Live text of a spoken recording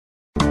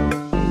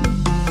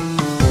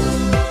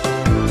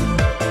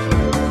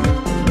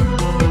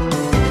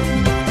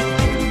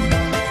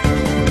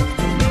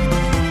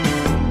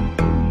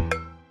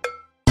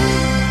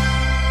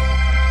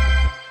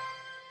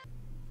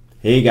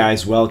Hey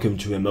guys, welcome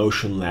to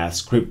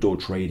Emotionless Crypto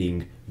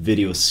Trading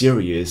video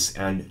series,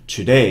 and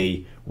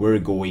today we're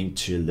going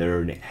to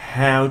learn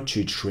how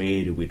to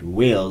trade with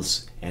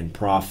whales and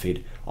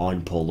profit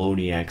on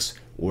Poloniex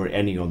or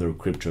any other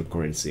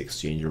cryptocurrency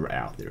exchanger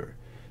out there.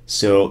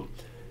 So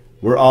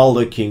we're all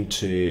looking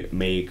to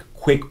make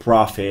quick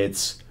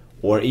profits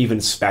or even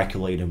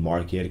speculate the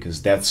market,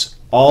 because that's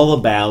all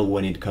about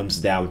when it comes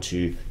down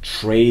to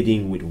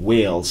trading with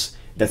whales.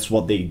 That's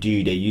what they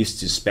do. They used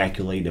to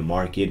speculate the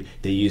market.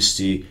 They used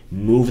to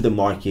move the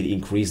market,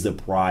 increase the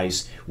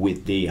price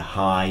with the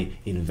high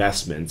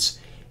investments,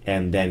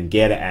 and then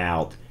get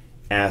out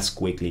as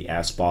quickly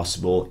as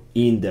possible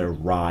in the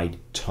right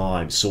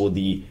time. So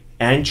the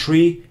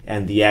entry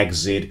and the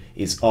exit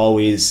is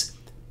always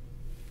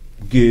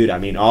good.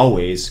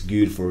 Always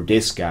good for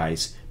these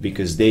guys,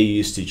 because they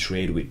used to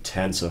trade with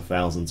tens of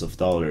thousands of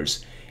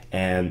dollars.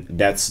 And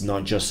that's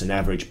not just an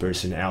average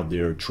person out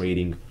there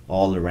trading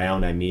all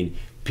around.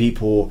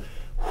 People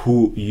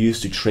who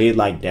used to trade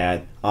like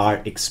that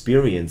are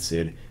experienced.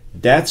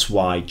 That's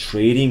why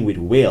trading with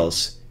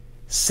whales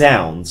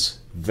sounds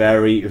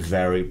very,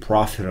 very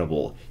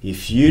profitable.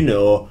 If you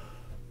know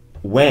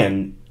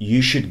when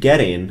you should get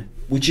in,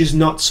 which is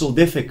not so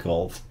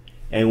difficult,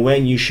 and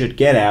when you should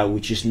get out,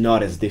 which is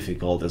not as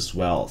difficult as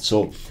well.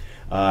 So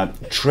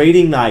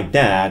trading like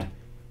that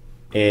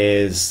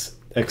is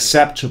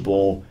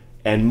acceptable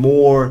and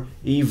more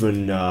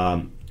even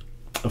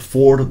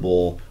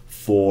affordable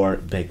for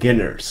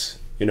beginners.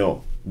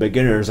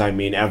 Beginners,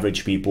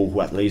 average people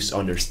who at least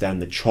understand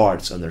the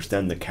charts,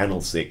 understand the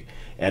candlestick,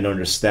 and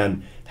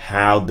understand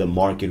how the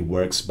market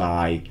works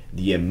by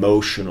the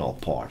emotional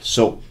part.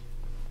 So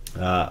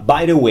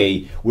by the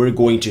way, we're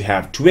going to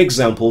have two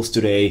examples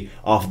today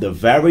of the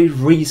very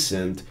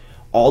recent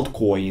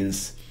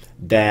altcoins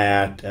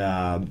that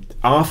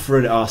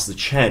offered us the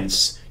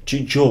chance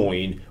to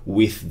join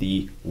with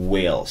the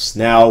whales.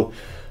 Now,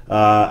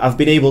 I've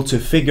been able to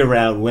figure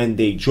out when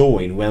they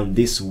join, when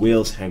these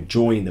whales have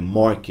joined the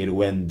market,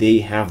 when they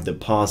have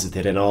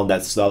deposited and all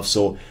that stuff.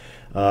 So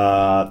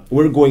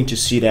we're going to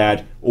see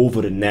that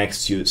over the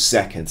next few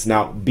seconds.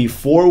 Now,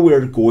 before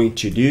we're going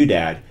to do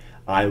that,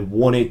 I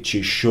wanted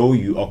to show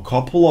you a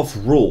couple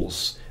of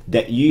rules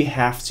that you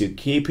have to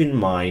keep in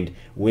mind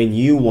when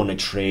you want to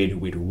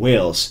trade with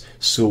whales.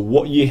 So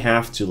what you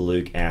have to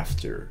look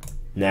after.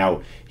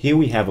 Now, here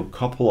we have a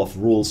couple of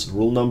rules,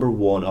 rule number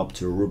 1 up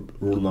to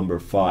rule number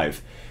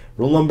 5.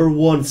 Rule number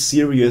 1,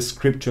 serious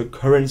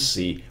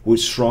cryptocurrency with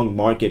strong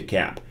market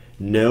cap.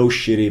 No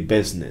shitty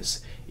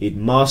business. It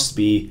must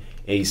be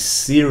a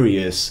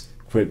serious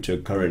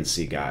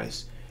cryptocurrency,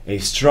 guys. A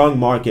strong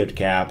market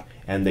cap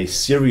and a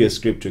serious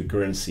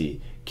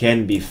cryptocurrency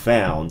can be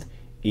found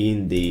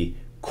in the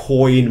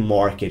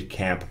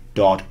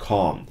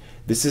coinmarketcap.com.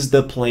 This is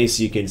the place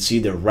you can see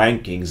the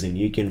rankings, and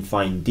you can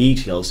find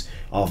details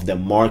of the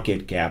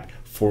market cap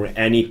for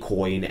any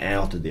coin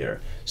out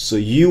there. So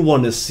you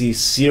want to see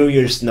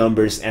serious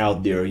numbers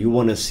out there. You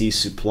want to see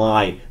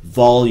supply,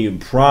 volume,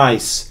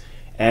 price,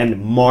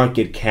 and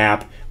market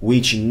cap,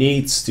 which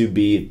needs to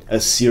be a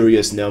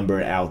serious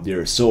number out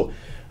there. So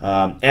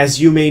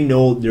as you may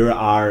know, there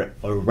are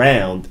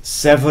around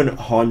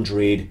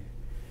 700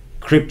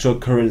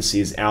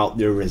 cryptocurrencies out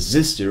there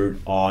registered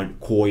on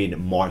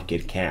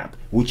CoinMarketCap,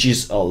 which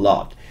is a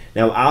lot.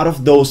 Now, out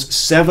of those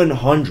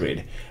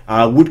 700,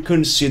 I would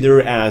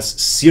consider as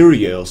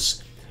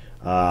serious,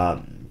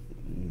 not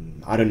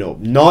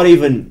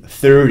even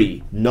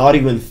 30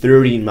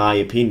 in my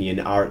opinion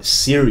are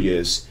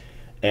serious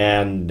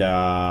and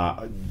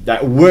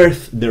that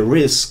worth the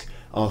risk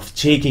of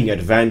taking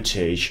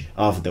advantage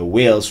of the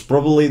whales.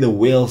 Probably the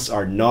whales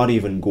are not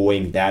even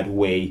going that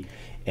way,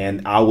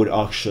 and I would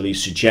actually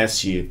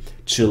suggest you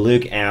to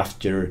look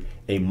after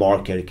a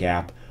market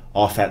cap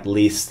of at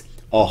least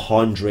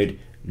 $100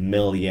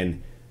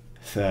 million,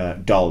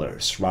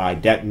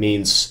 right? That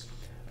means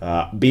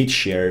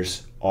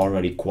BitShares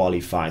already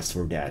qualifies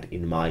for that,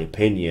 in my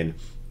opinion.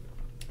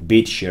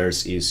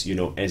 BitShares is,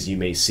 as you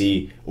may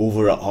see,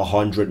 over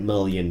 $100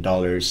 million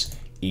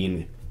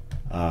in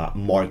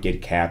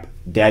market cap.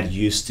 That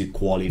used to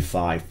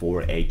qualify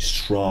for a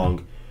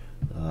strong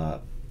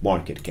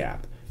market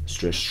cap,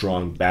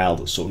 strong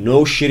value. So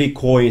no shitty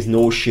coins,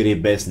 no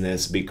shitty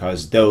business,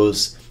 because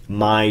those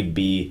might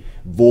be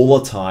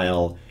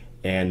volatile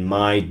and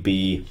might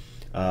be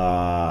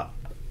a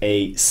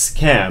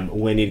scam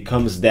when it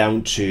comes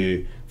down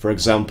to, for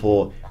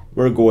example,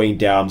 we're going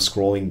down,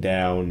 scrolling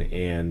down,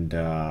 and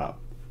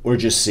we're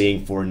just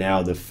seeing for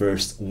now the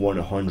first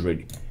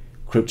 100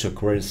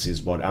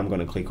 cryptocurrencies, but I'm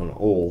gonna click on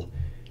all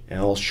and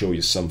I'll show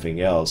you something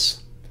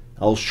else.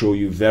 I'll show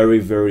you very,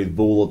 very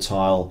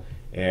volatile,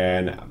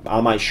 and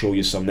I might show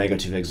you some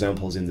negative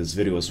examples in this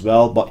video as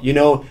well. But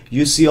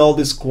you see all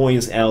these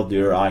coins out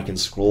there. I can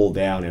scroll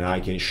down and I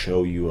can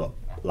show you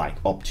like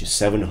up to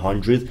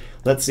 700.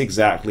 Let's see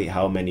exactly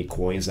how many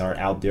coins are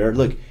out there.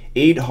 Look,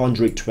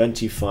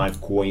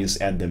 825 coins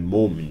at the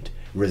moment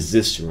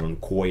registered on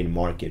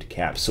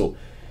CoinMarketCap. So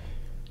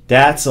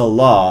that's a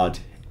lot,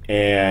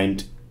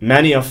 and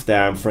many of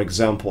them, for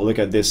example, look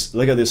at these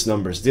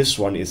numbers. This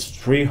one is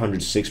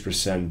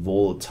 306%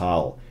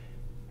 volatile,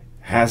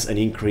 has an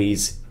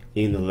increase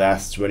in the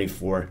last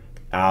 24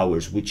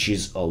 hours, which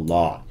is a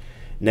lot.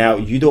 Now,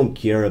 you don't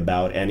care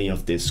about any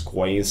of these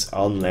coins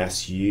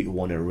unless you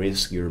want to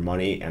risk your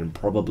money and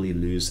probably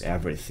lose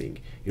everything.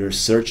 You're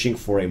searching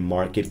for a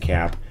market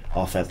cap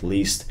of at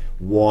least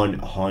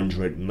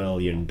 $100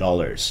 million.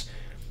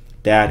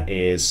 That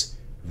is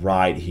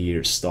right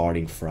here,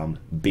 starting from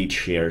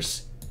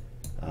BitShares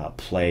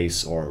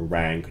place or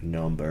rank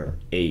number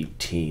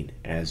 18,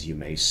 as you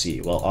may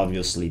see. Well,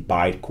 obviously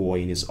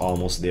Bitcoin is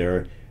almost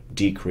there,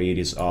 Decred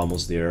is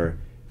almost there,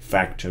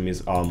 Factum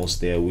is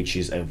almost there, which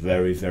is a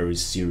very, very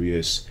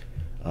serious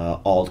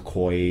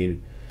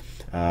altcoin.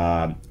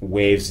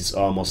 Waves is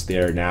almost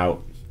there. Now,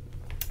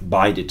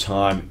 by the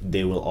time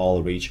they will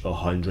all reach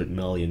 $100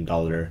 million,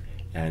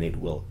 and it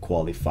will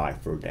qualify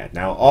for that.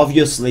 Now,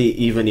 obviously,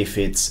 even if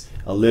it's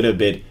a little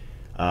bit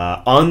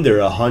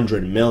under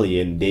 100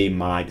 million, they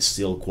might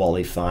still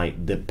qualify.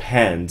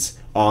 Depends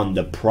on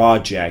the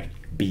project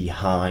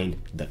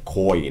behind the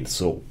coin.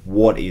 So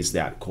what is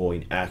that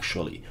coin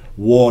actually?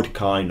 What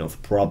kind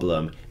of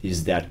problem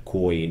is that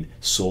coin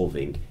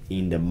solving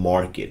in the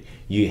market?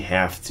 You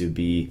have to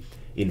be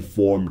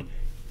informed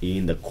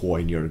in the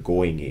coin you're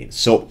going in.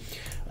 So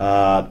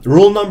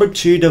rule number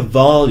 2, the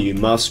volume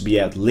must be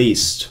at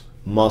least,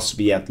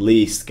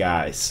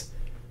 guys,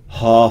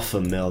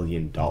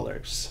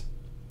 $500,000.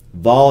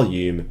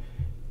 Volume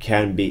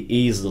can be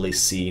easily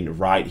seen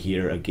right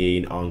here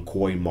again on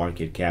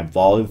CoinMarketCap.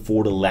 Volume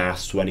for the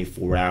last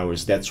 24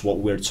 hours, that's what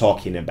we're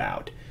talking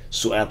about.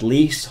 So at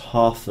least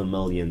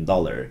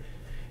 $500,000.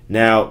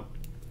 Now,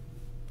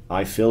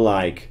 I feel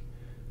like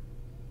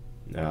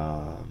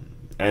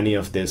any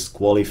of this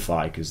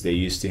qualify because they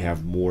used to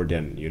have more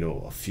than, you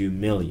know, a few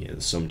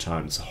millions,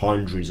 sometimes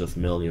hundreds of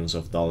millions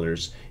of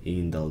dollars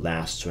in the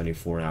last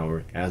 24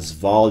 hours as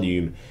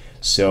volume.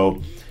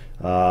 So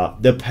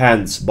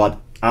depends, but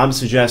I'm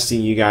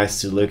suggesting you guys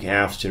to look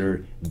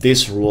after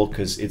this rule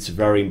because it's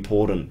very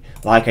important.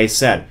 Like I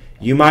said,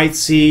 you might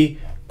see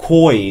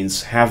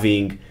coins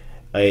having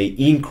a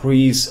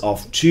increase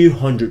of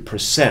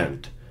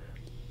 200%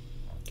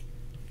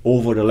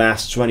 over the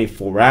last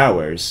 24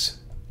 hours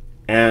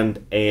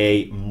and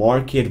a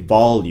market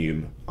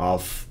volume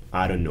of,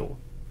 I don't know,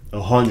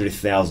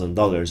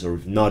 $100,000 or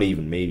not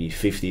even, maybe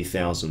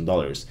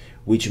 $50,000,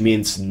 which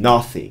means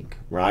nothing,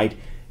 right?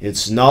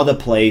 It's not a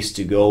place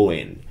to go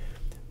in.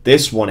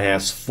 This one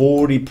has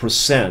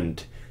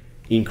 40%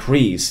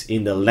 increase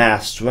in the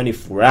last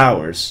 24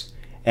 hours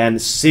and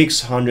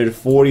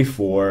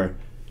 644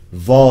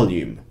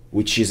 volume,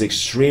 which is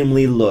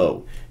extremely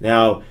low.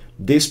 Now,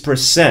 this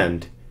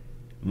percent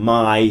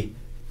might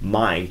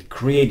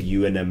create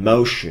you an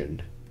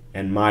emotion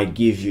and might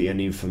give you an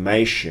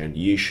information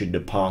you should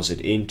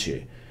deposit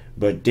into,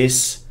 but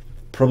this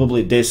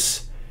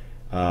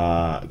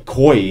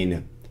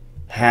coin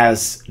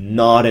has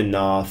not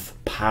enough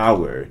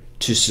power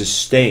to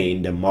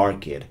sustain the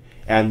market,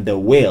 and the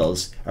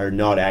whales are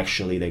not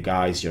actually the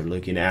guys you're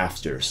looking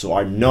after, so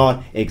are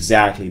not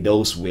exactly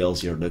those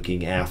whales you're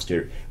looking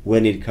after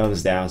when it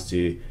comes down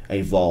to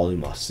a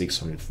volume of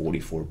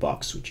 644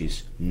 bucks, which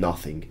is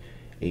nothing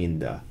in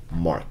the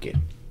market.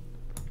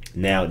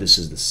 Now, this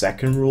is the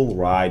second rule,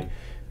 right?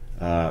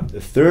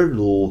 The third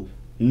rule,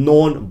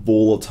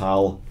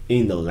 non-volatile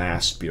in the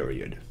last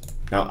period.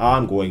 Now,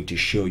 I'm going to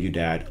show you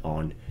that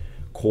on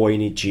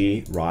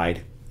Coinigy,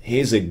 right?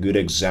 Here's a good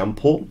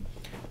example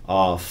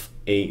of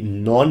a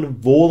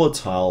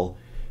non-volatile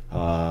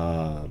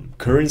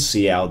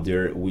currency out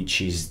there, which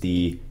is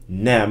the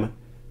NEM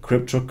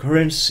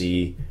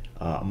cryptocurrency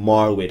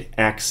marked with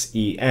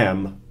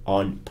XEM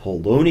on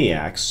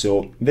Poloniex.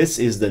 So this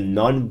is the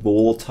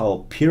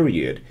non-volatile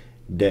period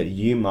that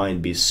you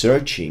might be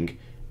searching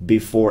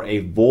before a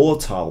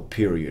volatile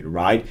period,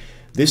 right?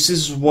 This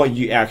is what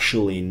you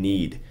actually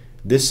need.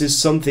 This is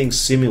something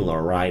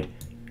similar, right,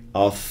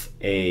 of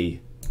a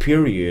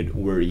period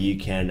where you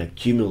can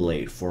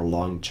accumulate for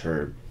long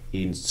term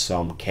in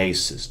some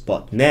cases.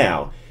 But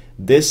now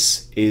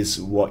this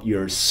is what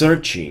you're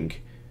searching,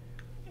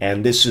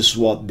 and this is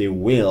what the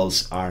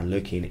whales are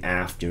looking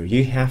after.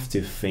 You have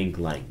to think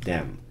like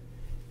them.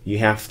 You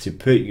have to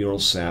put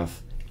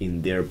yourself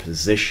in their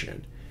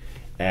position,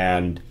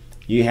 and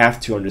you have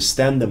to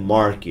understand the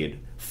market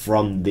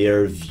from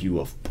their view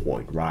of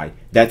point, right?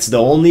 That's the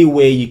only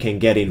way you can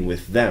get in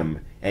with them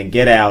and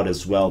get out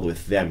as well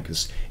with them,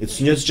 because it's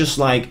just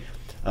like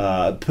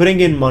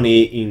putting in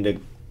money in the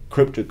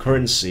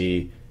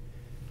cryptocurrency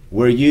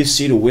where you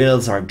see the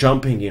whales are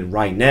jumping in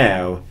right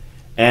now,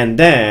 and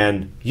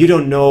then you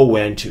don't know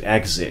when to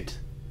exit.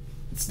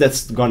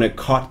 That's gonna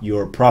cut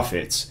your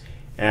profits,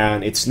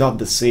 and it's not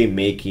the same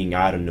making,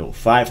 I don't know,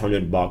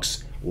 500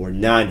 bucks or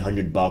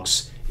 900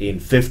 bucks in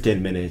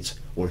 15 minutes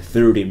or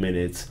 30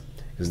 minutes,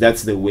 because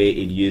that's the way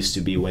it used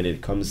to be when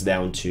it comes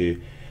down to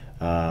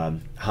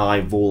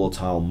high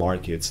volatile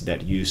markets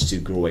that used to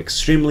grow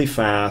extremely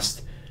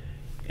fast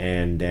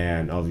and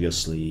then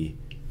obviously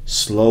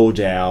slow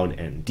down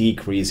and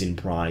decrease in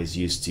price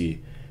used to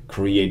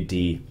create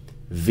the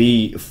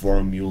V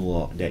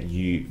formula that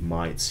you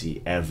might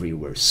see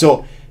everywhere.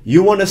 So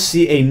you want to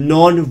see a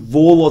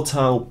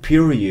non-volatile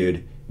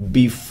period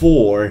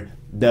before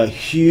the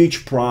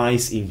huge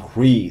price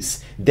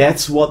increase.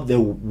 That's what the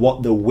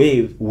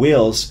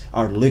whales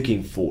are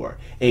looking for,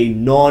 a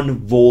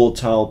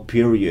non-volatile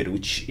period,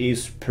 which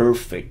is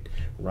perfect,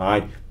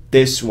 right?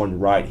 This one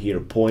right here,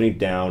 pointing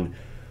down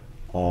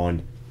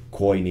on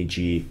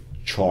Coinigy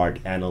chart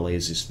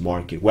analysis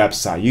market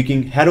website. You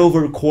can head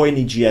over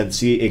Coinigy and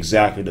see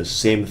exactly the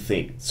same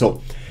thing.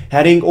 So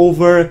heading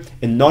over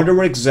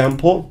another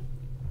example,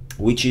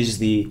 which is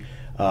the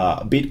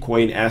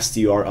Bitcoin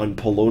STR on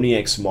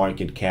Poloniex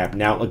market cap.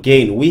 Now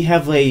again, we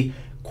have a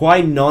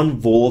quite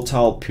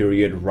non-volatile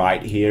period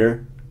right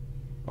here.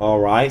 All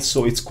right,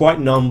 so it's quite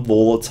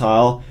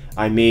non-volatile.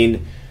 I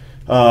mean,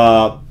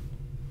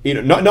 you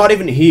know, not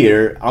even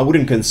here, I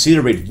wouldn't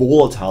consider it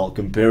volatile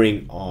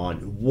comparing on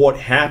what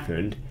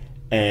happened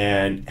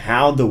and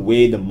how the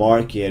way the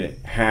market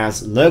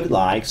has looked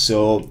like.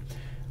 So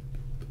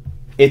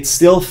it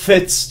still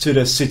fits to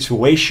the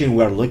situation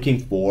we're looking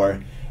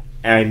for.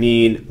 I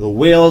mean, the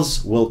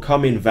whales will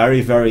come in very,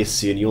 very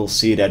soon. You'll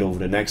see that over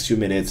the next few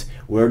minutes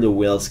where the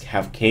whales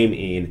have came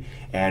in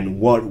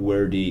and what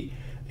were the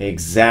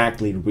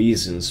exactly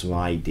reasons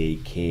why they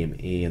came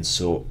in.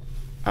 So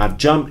I've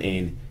jumped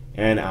in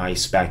and I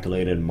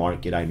speculated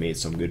market. I made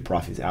some good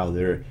profits out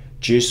there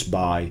just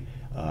by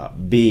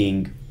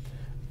being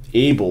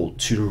able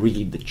to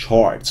read the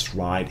charts,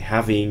 right?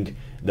 Having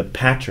the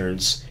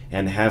patterns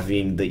and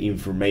having the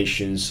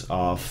informations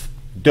of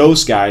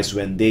those guys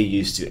when they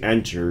used to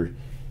enter,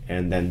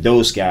 and then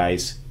those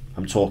guys,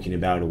 I'm talking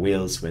about the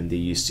whales, when they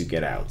used to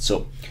get out.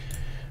 So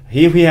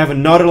here we have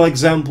another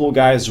example,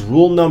 guys.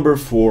 Rule number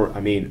 4, I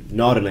mean,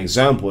 not an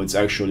example, it's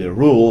actually a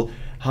rule: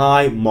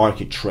 high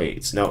market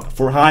trades. Now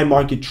for high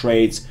market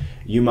trades,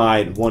 you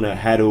might want to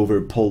head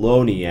over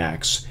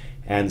Poloniex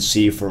and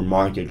see for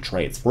market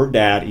trades. For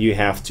that, you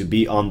have to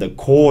be on the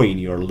coin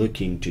you're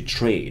looking to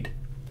trade,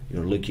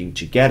 you're looking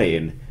to get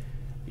in.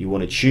 You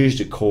want to choose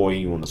the coin,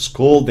 you want to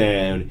scroll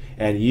down,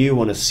 and you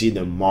want to see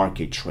the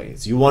market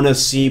trades. You want to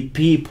see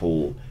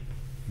people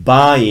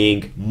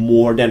buying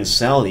more than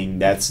selling.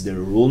 That's the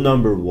rule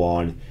number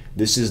 1.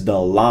 This is the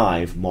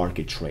live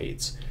market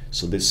trades.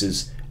 So this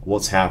is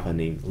what's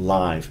happening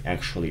live,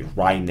 actually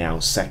right now,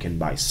 second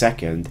by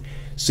second.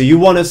 So you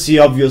want to see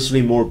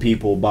obviously more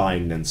people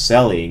buying than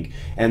selling,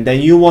 and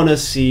then you want to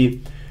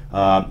see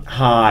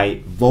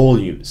high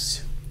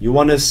volumes. You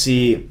want to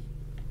see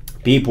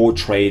people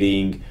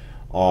trading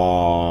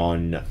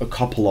on a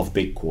couple of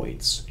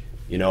Bitcoins.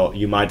 You know,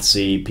 you might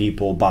see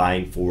people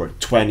buying for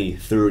 20,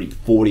 30,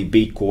 40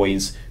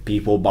 Bitcoins,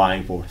 people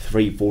buying for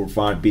 3, 4,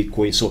 5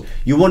 Bitcoins. So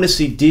you want to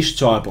see this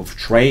type of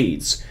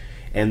trades.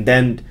 And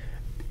then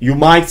you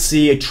might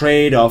see a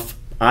trade of,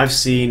 I've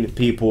seen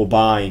people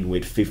buying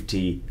with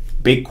 50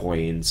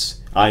 Bitcoins.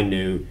 I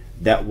knew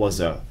that was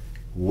a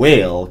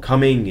whale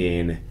coming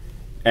in,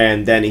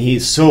 and then he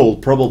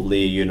sold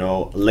probably, you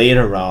know,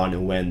 later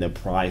on when the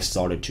price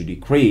started to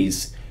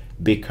decrease,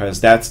 because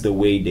that's the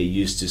way they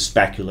used to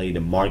speculate the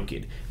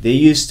market. They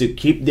used to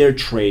keep their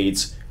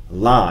trades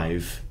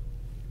live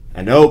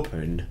and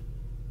open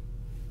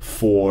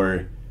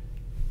for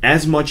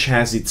as much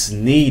as it's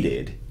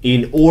needed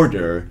in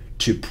order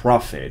to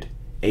profit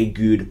a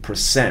good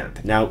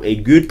percent. Now, a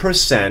good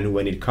percent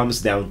when it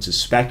comes down to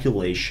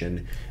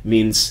speculation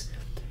means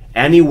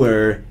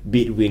anywhere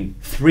between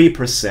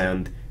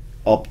 3%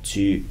 up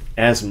to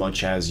as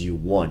much as you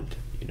want.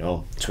 You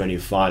know,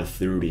 25,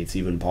 30, it's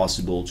even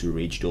possible to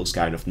reach those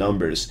kind of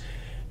numbers.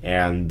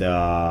 And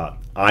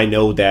I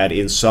know that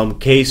in some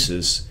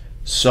cases,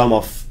 some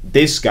of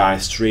these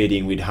guys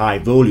trading with high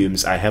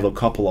volumes, I have a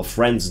couple of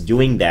friends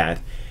doing that,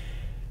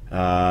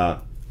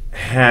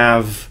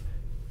 have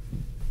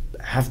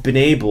been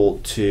able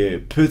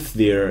to put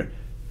their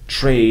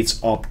trades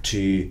up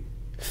to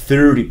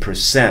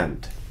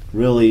 30%.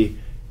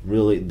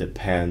 Really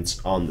depends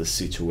on the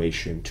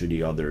situation to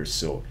the others.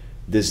 So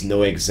there's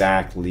no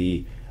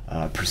exactly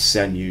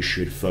percent you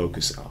should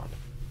focus on.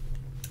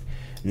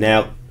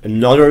 Now,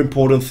 another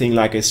important thing,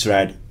 like I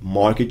said,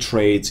 market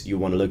trades, you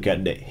want to look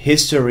at the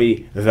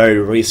history, very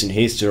recent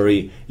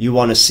history. You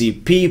want to see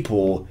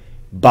people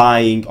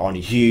buying on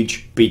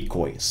huge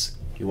Bitcoins.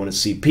 You want to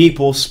see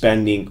people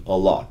spending a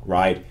lot,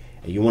 right?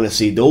 And you want to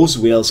see those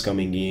whales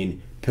coming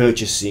in,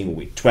 purchasing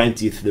with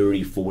 20,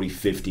 30, 40,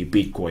 50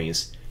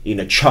 Bitcoins in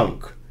a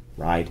chunk,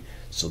 right?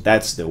 So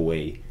that's the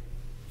way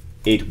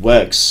it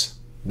works.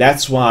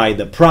 That's why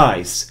the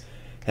price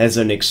has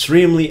an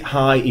extremely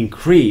high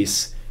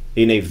increase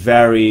in a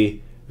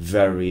very,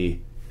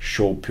 very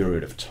short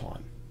period of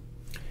time.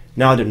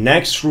 Now, the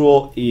next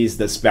rule is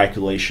the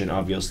speculation.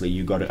 Obviously,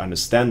 you got to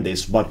understand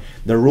this, but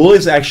the rule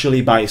is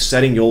actually by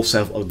setting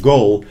yourself a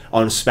goal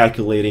on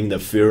speculating the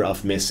fear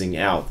of missing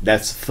out.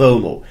 That's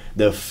FOMO,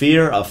 the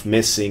fear of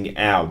missing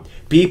out.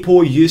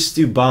 People used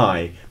to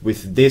buy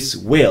with these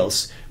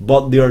whales,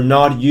 but they're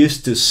not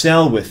used to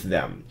sell with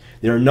them.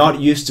 They're not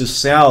used to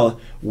sell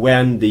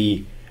when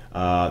the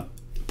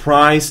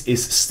price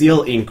is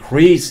still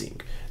increasing.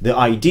 The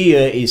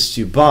idea is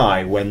to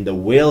buy when the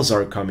whales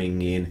are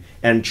coming in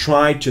and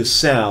try to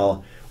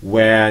sell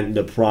when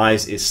the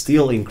price is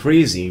still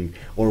increasing,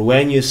 or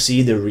when you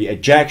see the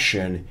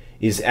rejection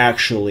is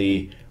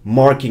actually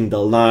marking the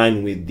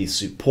line with the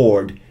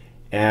support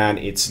and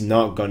it's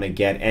not gonna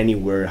get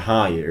anywhere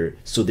higher,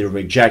 so the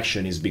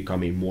rejection is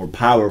becoming more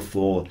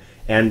powerful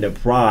and the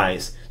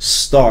price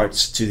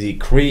starts to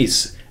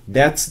decrease.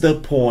 That's the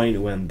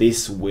point when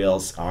these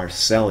whales are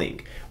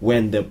selling,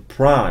 when the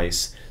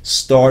price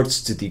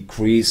starts to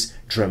decrease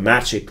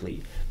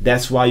dramatically.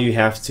 That's why you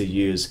have to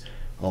use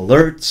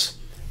alerts.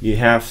 You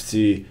have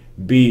to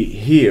be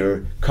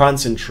here,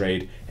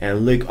 concentrate,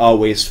 and look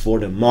always for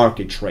the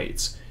market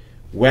trades.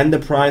 When the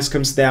price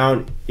comes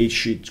down, it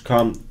should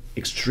come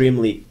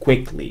extremely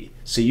quickly.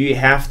 So you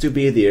have to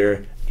be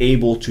there,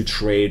 able to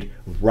trade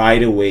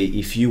right away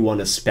if you want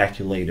to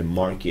speculate the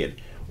market.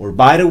 Or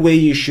by the way,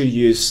 you should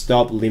use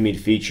stop limit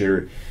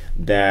feature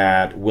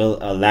that will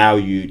allow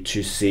you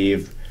to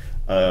save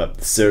a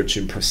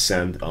certain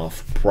percent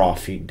of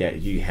profit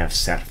that you have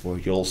set for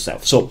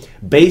yourself. So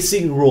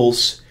basic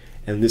rules,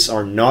 and these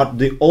are not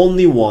the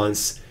only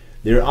ones.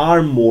 There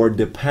are more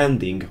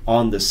depending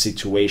on the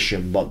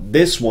situation, but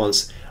these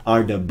ones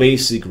are the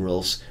basic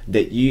rules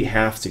that you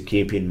have to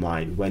keep in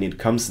mind when it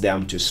comes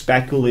down to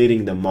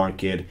speculating the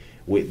market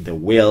with the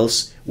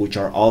whales, which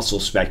are also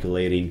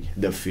speculating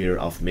the fear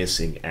of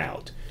missing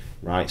out,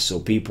 right? So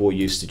people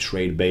used to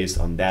trade based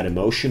on that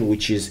emotion,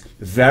 which is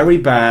very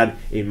bad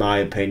in my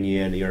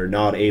opinion. You're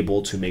not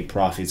able to make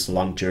profits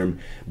long term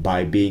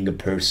by being a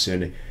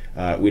person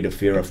with a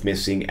fear of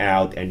missing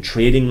out, and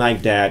trading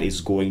like that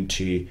is going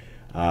to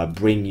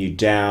bring you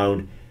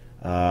down.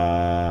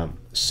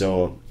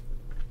 So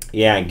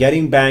yeah,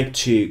 getting back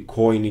to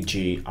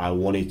CoinEG, I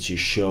wanted to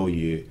show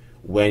you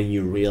when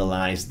you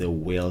realize the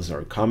whales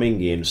are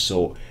coming in.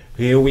 So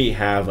here we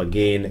have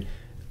again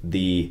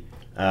the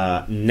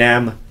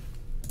NAM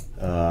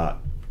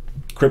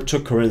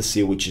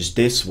cryptocurrency, which is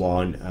this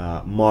one,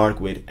 marked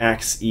with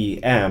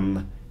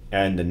XEM,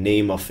 and the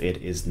name of it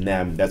is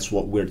NAM. That's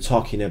what we're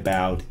talking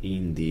about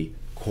in the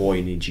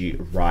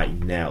CoinEG right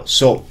now.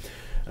 So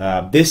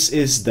this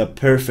is the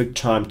perfect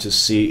time to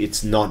see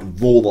it's not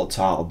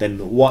volatile.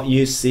 Then what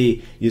you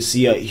see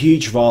a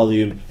huge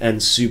volume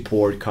and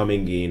support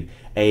coming in,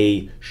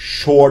 a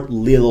short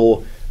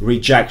little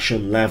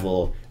rejection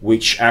level,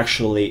 which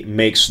actually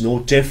makes no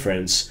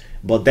difference.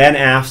 But then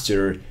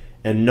after,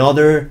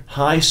 another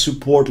high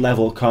support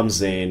level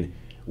comes in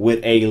with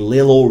a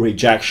little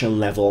rejection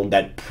level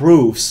that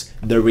proves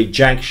the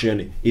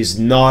rejection is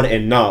not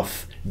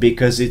enough,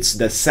 because it's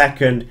the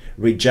second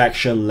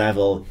rejection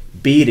level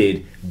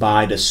beaten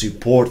by the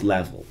support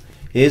level.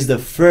 Here's the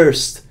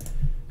first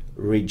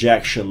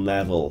rejection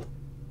level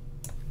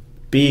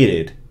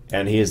beaten,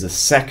 and here's the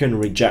second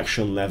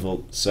rejection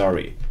level.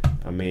 Sorry,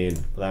 I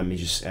mean, let me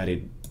just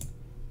edit,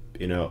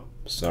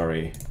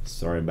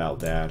 sorry about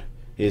that.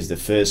 Here's the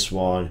first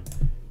one,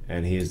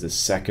 and here's the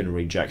second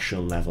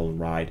rejection level,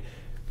 right?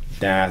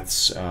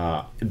 That's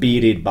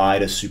beaten by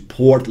the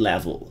support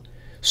level.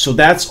 So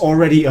that's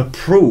already a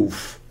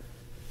proof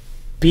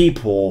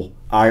people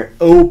are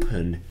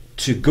open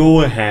to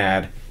go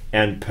ahead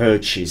and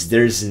purchase.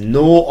 There's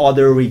no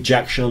other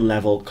rejection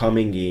level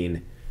coming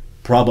in,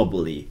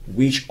 probably,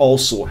 which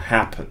also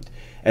happened.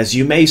 As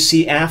you may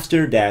see,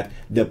 after that,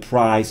 the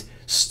price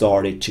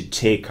started to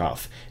take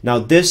off. Now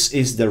this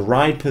is the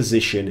right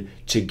position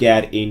to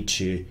get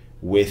into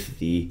with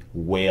the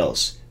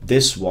whales.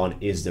 This one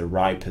is the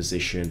right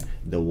position,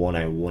 the one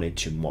I wanted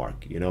to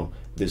mark,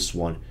 this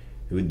one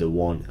with the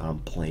one I'm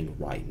playing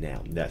right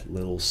now, that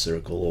little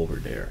circle over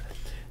there.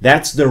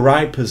 That's the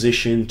right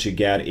position to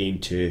get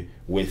into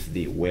with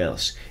the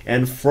whales.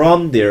 And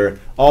from there,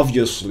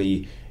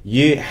 obviously,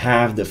 you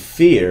have the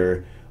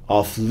fear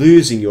of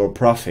losing your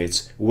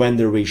profits when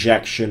the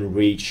rejection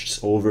reaches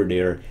over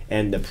there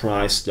and the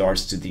price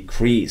starts to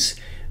decrease.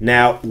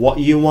 Now, what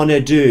you want to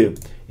do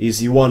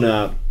is you want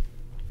to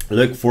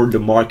look for the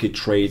market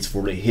trades,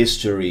 for the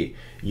history.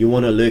 You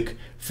want to look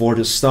for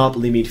the stop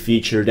limit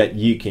feature that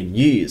you can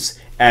use.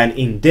 And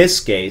in this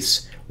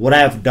case, what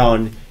I've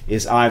done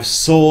is I've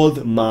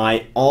sold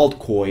my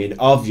altcoin,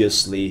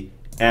 obviously,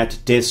 at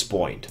this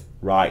point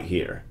right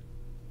here.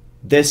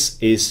 This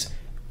is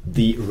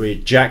the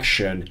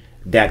rejection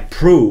that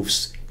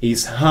proves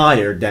is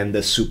higher than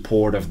the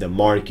support of the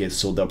market,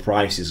 so the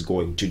price is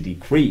going to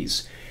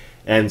decrease.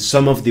 And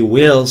some of the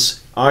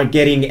whales are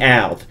getting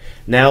out.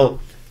 Now,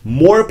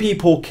 more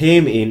people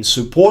came in,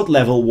 support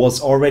level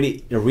was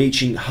already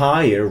reaching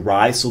higher,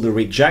 right? So the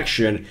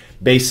rejection,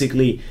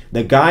 basically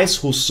the guys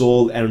who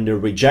sold and the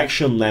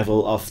rejection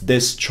level of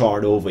this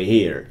chart over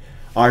here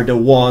are the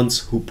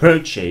ones who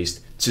purchased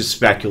to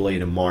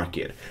speculate the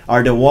market,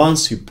 are the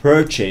ones who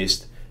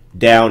purchased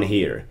down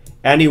here,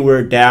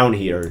 anywhere down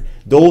here.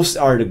 Those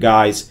are the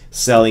guys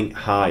selling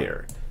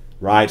higher,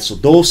 right? So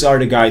those are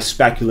the guys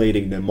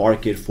speculating the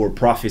market for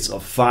profits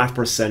of 5%,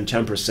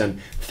 10%,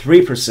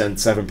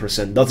 3%,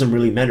 7%, doesn't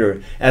really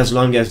matter as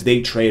long as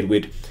they trade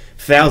with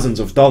thousands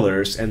of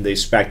dollars and they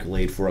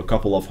speculate for a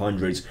couple of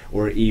hundreds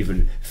or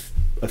even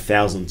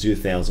 $1,000,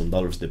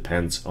 $2,000,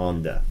 depends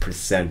on the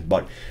percent.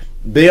 But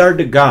they are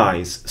the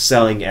guys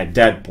selling at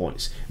dead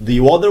points.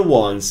 The other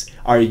ones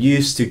are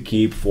used to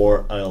keep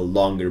for a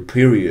longer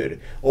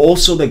period.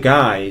 Also the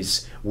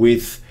guys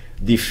with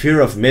the fear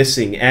of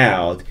missing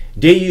out,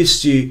 they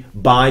used to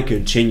buy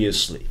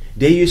continuously.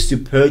 They used to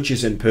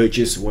purchase and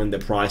purchase when the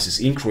price is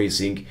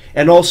increasing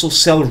and also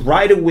sell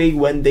right away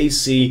when they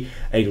see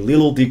a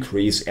little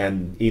decrease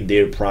in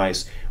their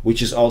price,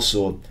 which is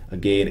also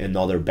again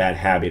another bad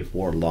habit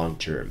for long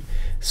term.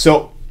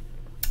 So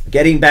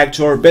getting back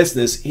to our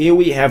business, here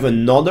we have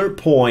another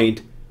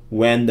point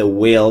when the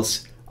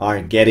whales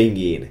are getting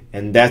in,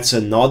 and that's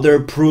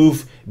another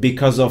proof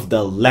because of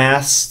the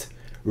last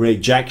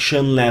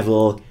rejection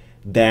level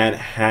that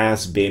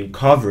has been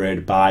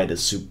covered by the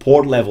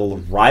support level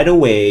right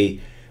away,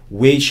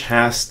 which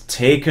has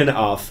taken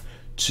off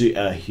to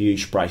a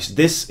huge price.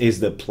 This is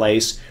the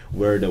place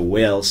where the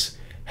whales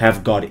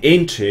have got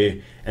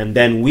into, and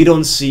then we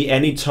don't see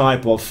any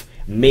type of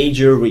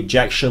major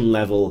rejection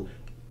level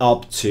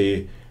up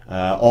to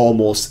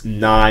almost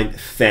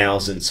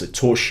 9,000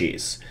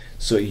 satoshis.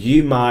 So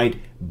you might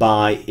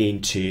buy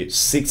into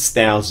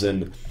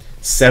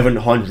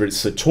 6,700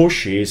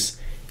 satoshis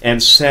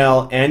and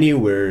sell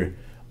anywhere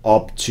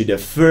up to the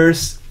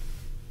first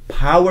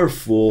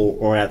powerful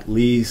or at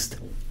least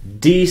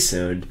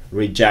decent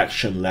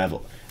rejection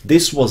level.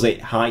 This was a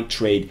high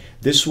trade.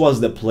 This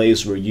was the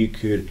place where you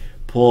could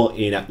pull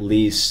in at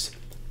least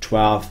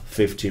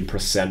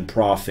 12-15%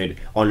 profit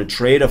on a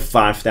trade of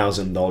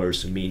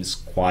 $5,000. Means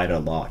quite a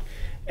lot,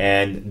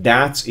 and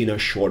that's in a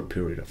short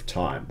period of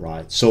time,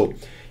 right? So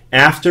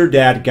after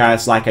that,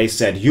 guys, like I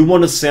said, you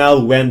want to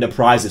sell when the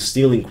price is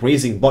still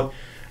increasing, but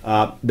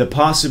the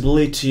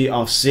possibility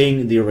of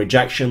seeing the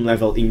rejection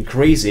level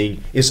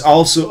increasing is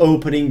also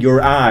opening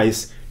your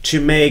eyes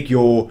to make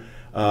your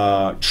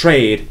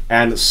trade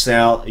and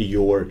sell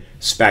your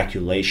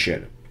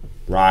speculation,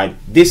 right?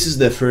 This is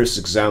the first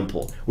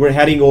example. We're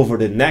heading over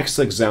the next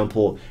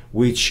example,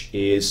 which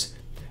is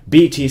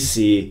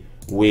BTC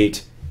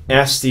with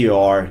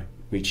STR,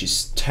 which is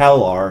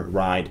Stellar,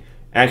 right?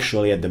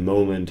 Actually, at the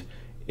moment,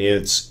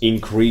 it's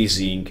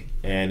increasing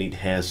and it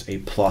has a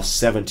plus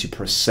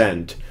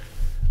 70%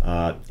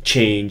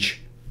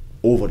 change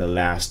over the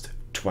last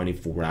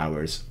 24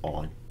 hours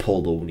on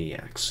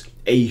Poloniex.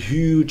 A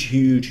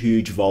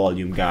huge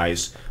volume,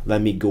 guys.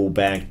 Let me go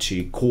back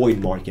to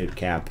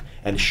CoinMarketCap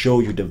and show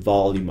you the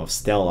volume of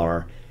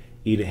Stellar.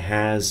 It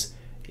has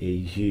a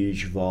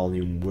huge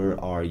volume. Where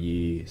are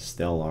you,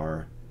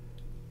 Stellar?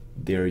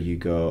 There you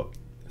go.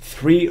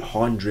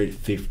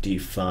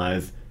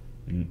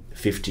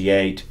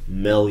 358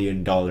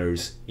 million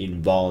dollars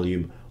in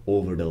volume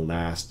over the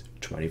last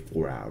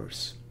 24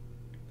 hours.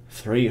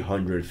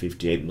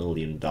 $358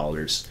 million.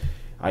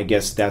 I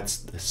guess that's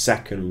the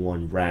second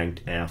one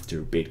ranked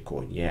after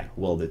Bitcoin. Yeah,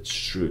 well, that's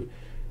true.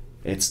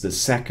 It's the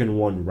second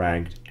one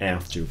ranked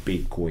after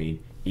Bitcoin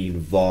in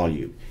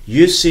volume.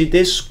 You see,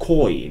 this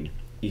coin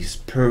is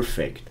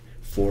perfect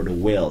for the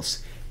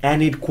whales,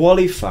 and it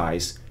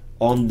qualifies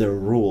on the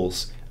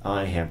rules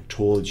I have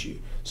told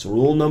you. So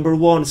rule number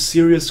one,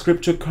 serious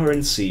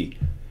cryptocurrency.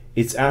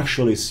 It's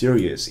actually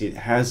serious. It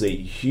has a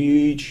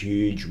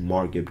huge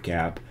market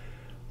cap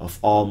of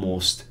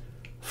almost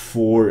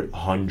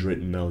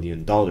 $400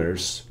 million.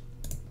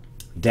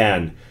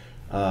 Then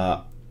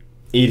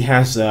it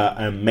has an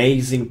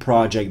amazing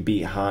project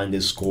behind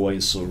this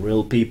coin, so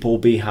real people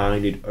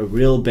behind it, a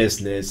real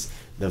business.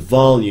 The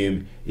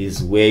volume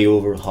is way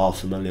over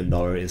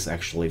 $500,000. It's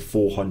actually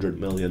 $400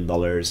 million.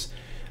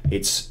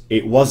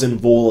 It wasn't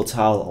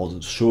volatile.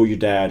 I'll show you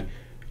that.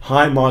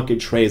 High market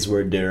trades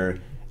were there,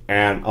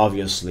 and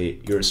obviously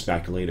you're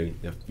speculating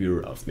the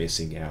fear of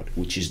missing out,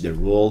 which is the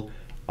rule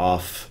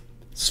of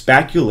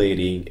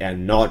speculating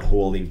and not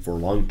holding for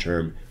long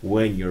term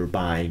when you're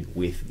buying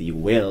with the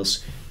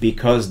whales,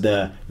 because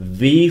the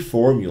V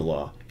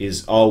formula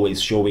is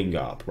always showing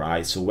up,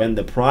 right? So when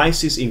the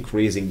price is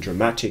increasing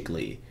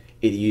dramatically,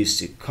 it used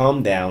to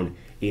come down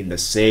in the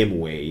same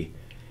way,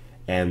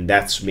 and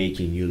that's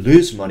making you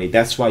lose money.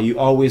 That's why you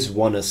always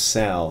want to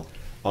sell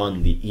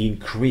on the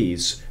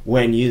increase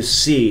when you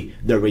see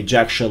the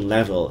rejection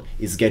level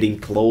is getting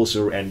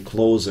closer and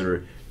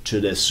closer to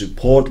the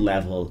support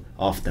level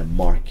of the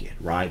market,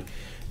 right?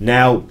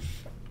 Now,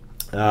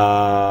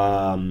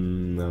 yeah,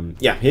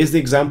 here's the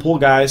example,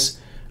 guys.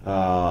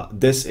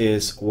 This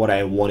is what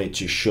I wanted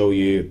to show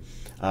you.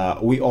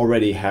 We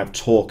already have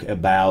talked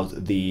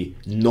about the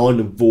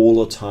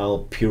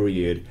non-volatile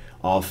period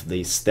of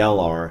the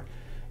Stellar,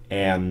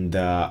 and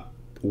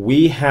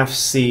we have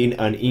seen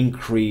an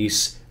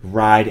increase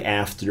right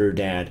after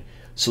that.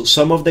 So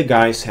some of the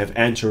guys have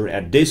entered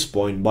at this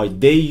point, but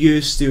they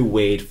used to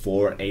wait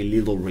for a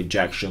little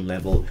rejection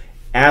level,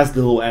 as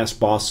little as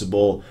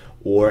possible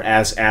or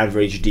as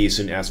average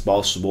decent as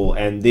possible,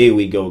 and there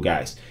we go,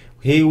 guys.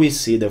 Here we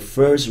see the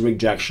first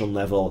rejection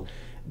level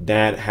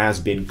that has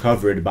been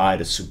covered by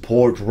the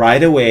support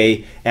right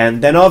away,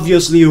 and then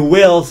obviously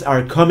whales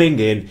are coming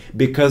in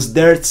because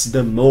that's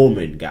the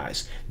moment,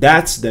 guys.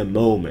 That's the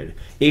moment.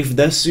 If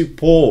the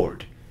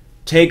support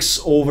takes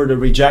over the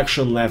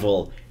rejection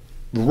level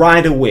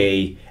right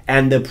away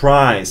and the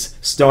price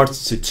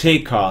starts to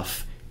take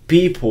off,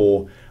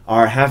 people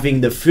are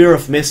having the fear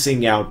of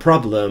missing out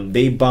problem.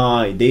 They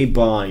buy, they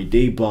buy,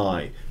 they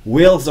buy.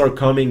 Whales are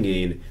coming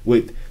in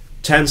with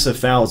tens of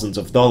thousands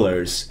of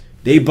dollars.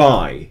 They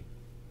buy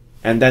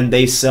and then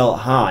they sell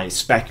high,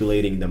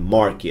 speculating the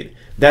market.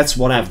 That's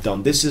what I've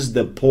done. This is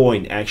the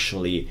point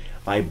actually.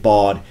 I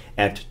bought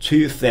at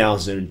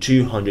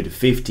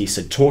 2,250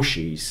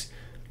 satoshis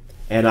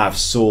and I've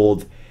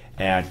sold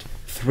at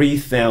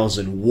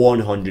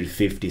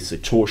 3,150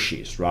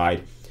 satoshis,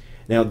 right?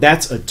 Now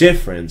that's a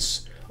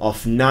difference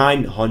of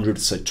 900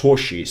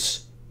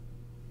 satoshis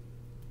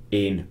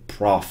in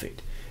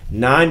profit.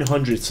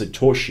 900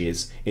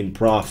 satoshis in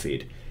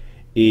profit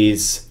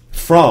is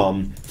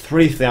from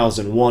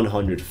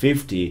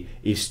 3,150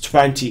 is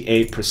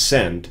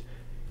 28%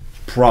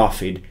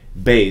 profit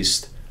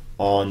based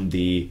on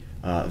the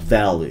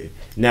value.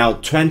 Now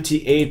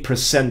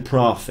 28%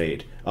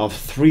 profit of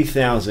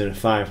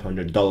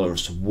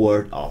 $3,500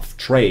 worth of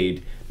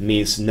trade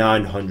means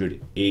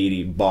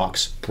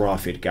 $980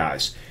 profit,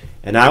 guys.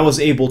 And I was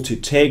able to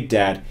take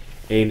that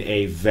in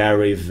a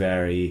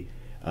very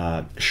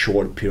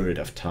short period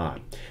of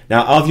time.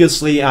 Now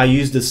obviously I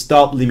use the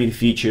stop limit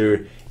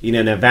feature in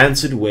an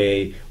advanced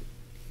way.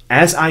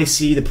 As I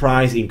see the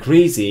price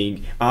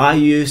increasing, I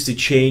used to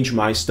change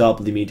my stop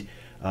limit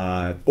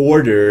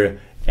order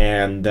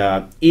and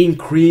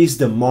increase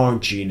the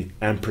margin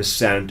and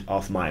percent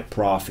of my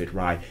profit,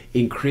 right?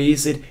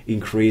 Increase it,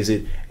 increase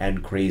it, and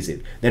increase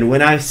it. Then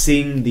when I've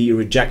seen the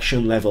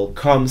rejection level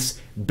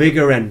comes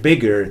bigger and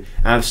bigger,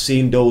 I've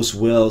seen those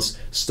whales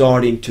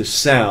starting to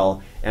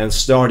sell and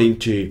starting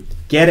to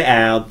get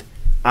out.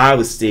 I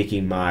was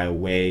taking my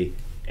way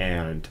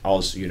and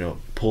also, you know,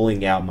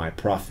 pulling out my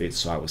profit,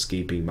 so I was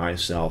keeping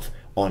myself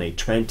on a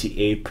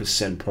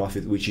 28%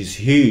 profit, which is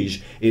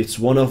huge. It's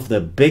one of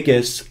the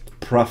biggest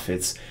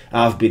profits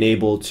I've been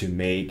able to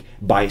make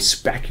by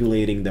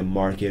speculating the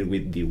market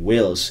with the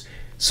whales.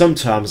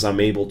 Sometimes I'm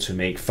able to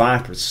make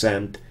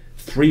 5%,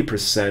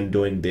 3%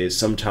 doing this.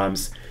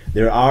 Sometimes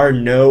there are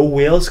no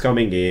whales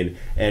coming in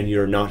and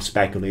you're not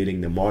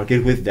speculating the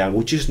market with them,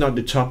 which is not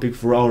the topic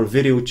for our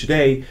video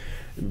today.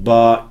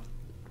 But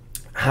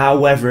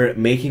however,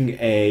 making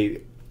a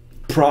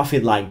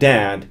profit like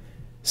that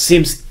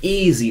seems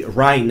easy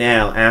right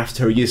now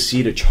after you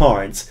see the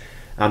charts.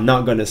 I'm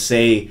not gonna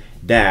say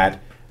that,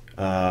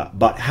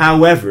 but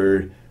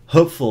however,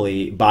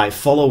 hopefully by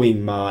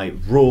following my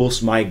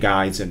rules, my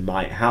guides, and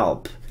my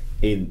help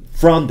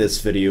from this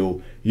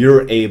video,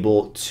 you're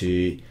able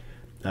to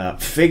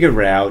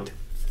figure out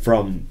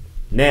from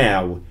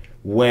now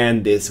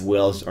when these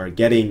whales are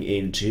getting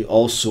in, to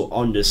also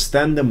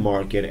understand the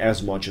market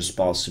as much as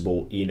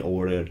possible in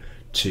order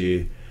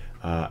to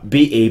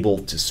be able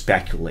to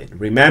speculate.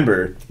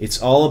 Remember,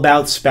 it's all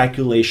about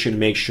speculation.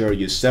 Make sure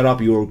you set up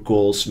your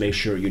goals, make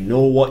sure you know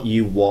what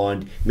you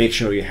want, make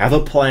sure you have a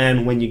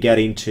plan when you get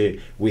into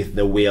with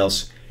the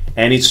whales.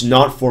 And it's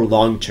not for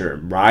long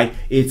term, right?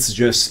 It's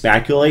just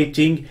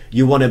speculating.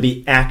 You want to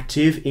be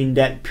active in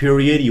that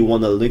period. You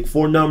want to look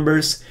for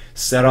numbers,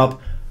 set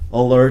up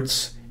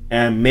alerts,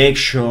 and make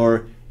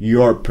sure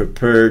you're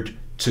prepared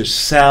to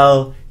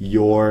sell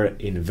your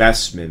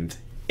investment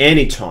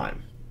anytime.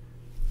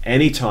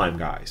 Anytime,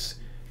 guys,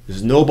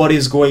 because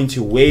nobody's going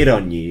to wait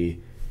on you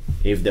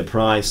if the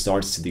price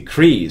starts to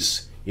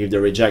decrease, if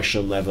the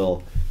rejection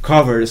level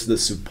covers the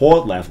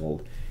support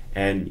level.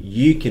 And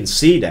you can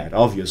see that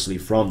obviously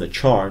from the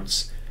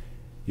charts.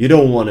 You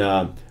don't want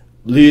to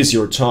lose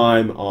your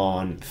time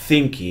on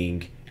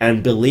thinking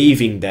and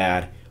believing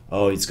that,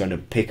 oh, it's going to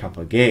pick up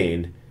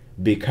again,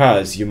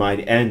 because you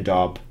might end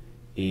up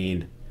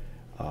in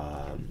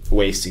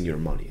wasting your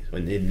money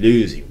and in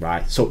losing,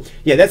 right? So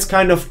yeah, that's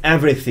kind of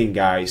everything,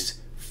 guys,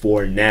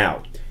 for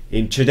now.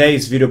 In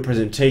today's video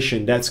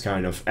presentation, that's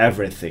kind of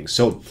everything.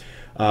 So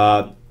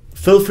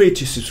feel free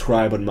to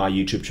subscribe on my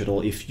YouTube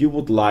channel. If you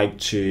would like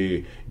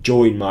to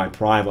join my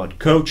private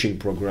coaching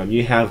program,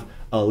 you have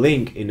a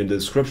link in the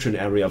description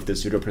area of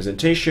this video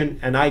presentation.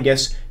 And I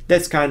guess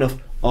that's kind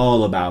of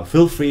all about.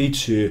 Feel free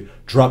to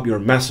drop your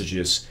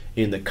messages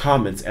in the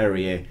comments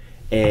area,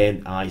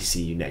 and I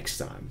see you next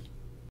time.